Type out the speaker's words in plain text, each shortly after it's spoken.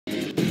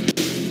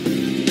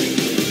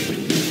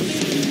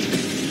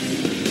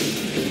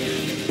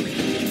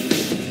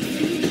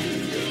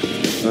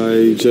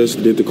I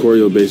just did the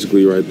choreo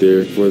basically right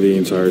there for the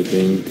entire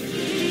thing.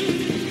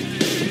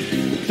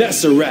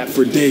 That's a wrap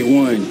for day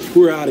one.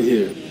 We're out of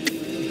here.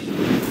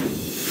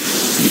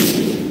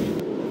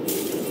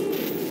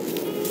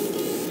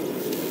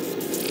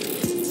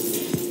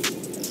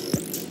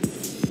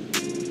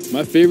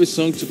 My favorite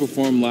song to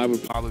perform live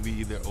would probably be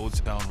either Old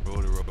Town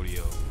Road or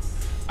Rodeo.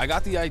 I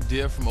got the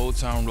idea from Old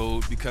Town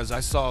Road because I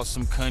saw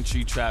some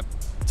country trap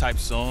type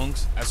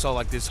songs. I saw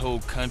like this whole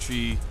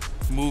country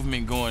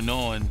movement going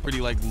on,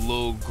 pretty like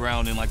low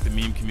ground in like the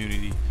meme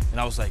community.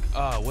 And I was like,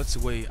 what's the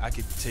way I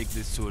could take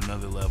this to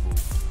another level?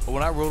 But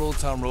when I wrote Old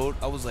Town Road,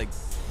 I was like,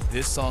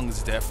 this song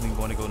is definitely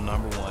going to go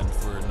 #1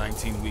 for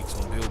 19 weeks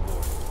on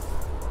Billboard.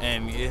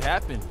 And it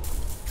happened.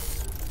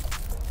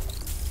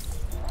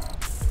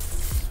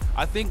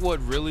 I think what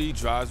really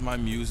drives my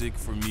music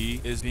for me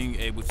is being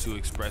able to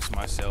express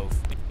myself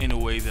in a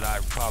way that I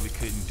probably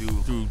couldn't do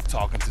through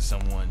talking to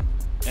someone.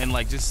 And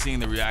like just seeing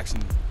the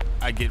reaction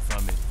I get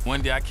from it.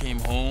 One day I came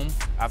home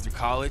after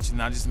college and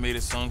I just made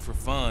a song for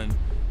fun,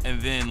 and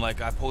then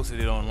like I posted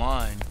it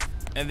online,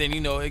 and then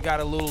you know it got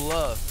a little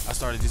love. I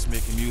started just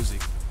making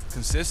music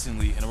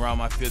consistently, and around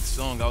my 5th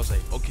song I was like,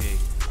 okay,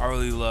 I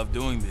really love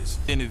doing this.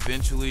 And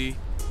eventually,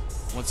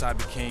 once I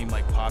became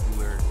like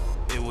popular,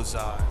 it was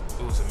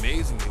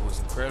amazing. It was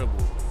incredible.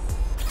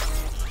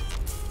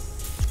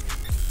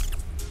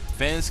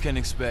 Fans can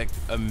expect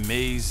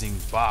amazing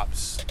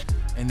bops,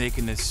 and they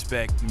can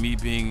expect me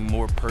being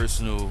more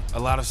personal, a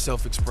lot of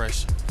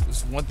self-expression.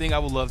 It's one thing I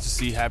would love to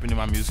see happen in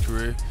my music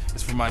career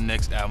is for my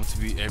next album to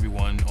be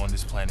everyone on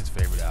this planet's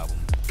favorite album.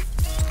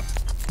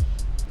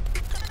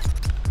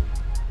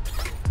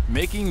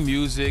 Making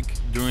music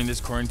during this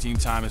quarantine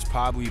time has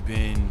probably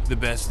been the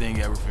best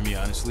thing ever for me,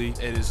 honestly.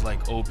 It has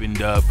like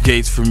opened up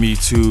gates for me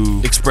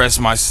to express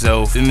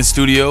myself in the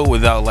studio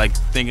without like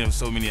thinking of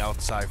so many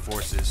outside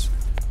forces.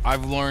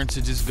 I've learned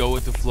to just go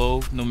with the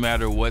flow no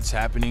matter what's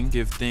happening.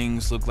 If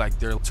things look like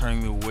they're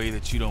turning the way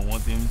that you don't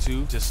want them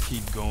to, just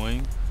keep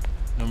going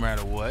no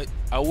matter what.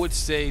 I would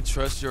say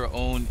trust your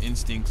own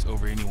instincts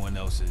over anyone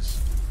else's.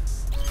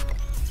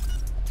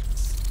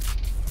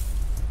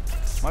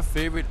 My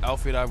favorite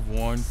outfit I've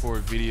worn for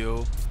a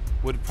video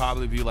would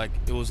probably be like,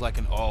 it was like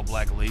an all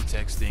black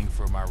latex thing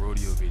for my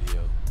rodeo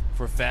video.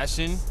 For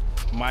fashion,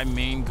 my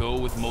main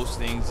goal with most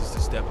things is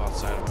to step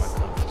outside of my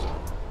comfort zone.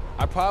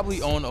 I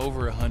probably own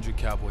over 100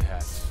 cowboy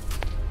hats.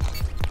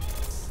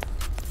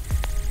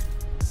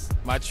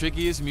 My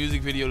trickiest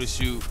music video to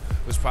shoot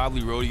was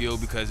probably rodeo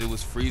because it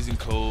was freezing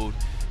cold,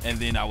 and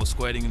then I was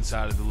sweating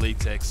inside of the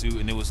latex suit,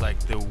 and it was like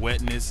the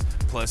wetness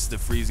plus the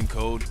freezing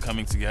cold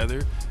coming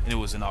together, and it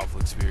was an awful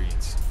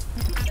experience.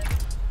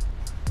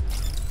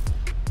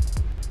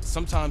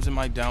 Sometimes in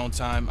my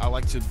downtime, I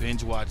like to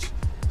binge watch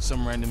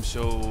some random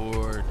show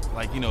or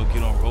like, you know,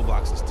 get on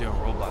Roblox and stay on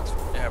Roblox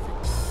forever.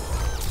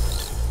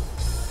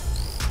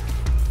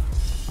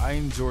 I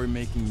enjoy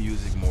making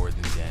music more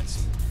than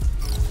dancing.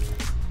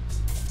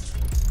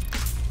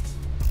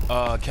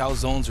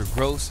 Calzones are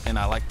gross, and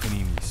I like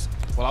paninis.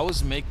 While I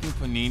was making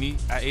panini,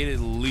 I ate at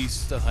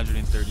least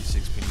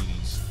 136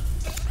 paninis.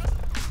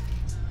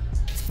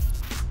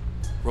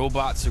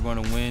 Robots are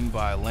going to win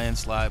by a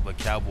landslide, but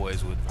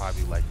cowboys would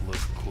probably like look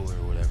cooler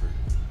or whatever.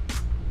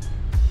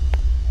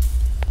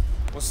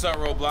 What's up,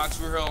 Roblox?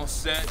 We're here on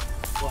set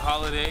for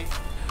Holiday.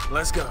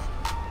 Let's go.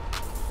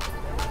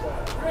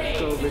 Let's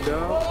go, big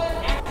dog.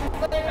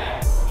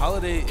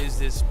 Holiday is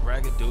this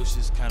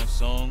braggadocious kind of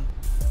song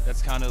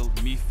that's kind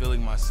of me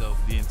feeling myself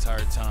the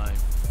entire time.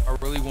 I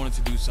really wanted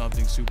to do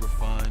something super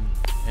fun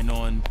and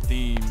on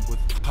theme with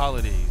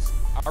holidays.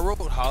 I wrote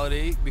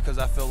Holiday because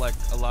I feel like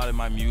a lot of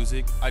my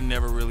music, I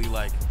never really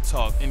like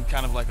talk in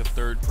kind of like a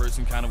third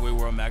person kind of way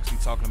where I'm actually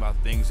talking about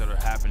things that are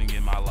happening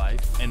in my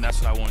life. And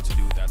that's what I wanted to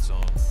do with that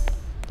song.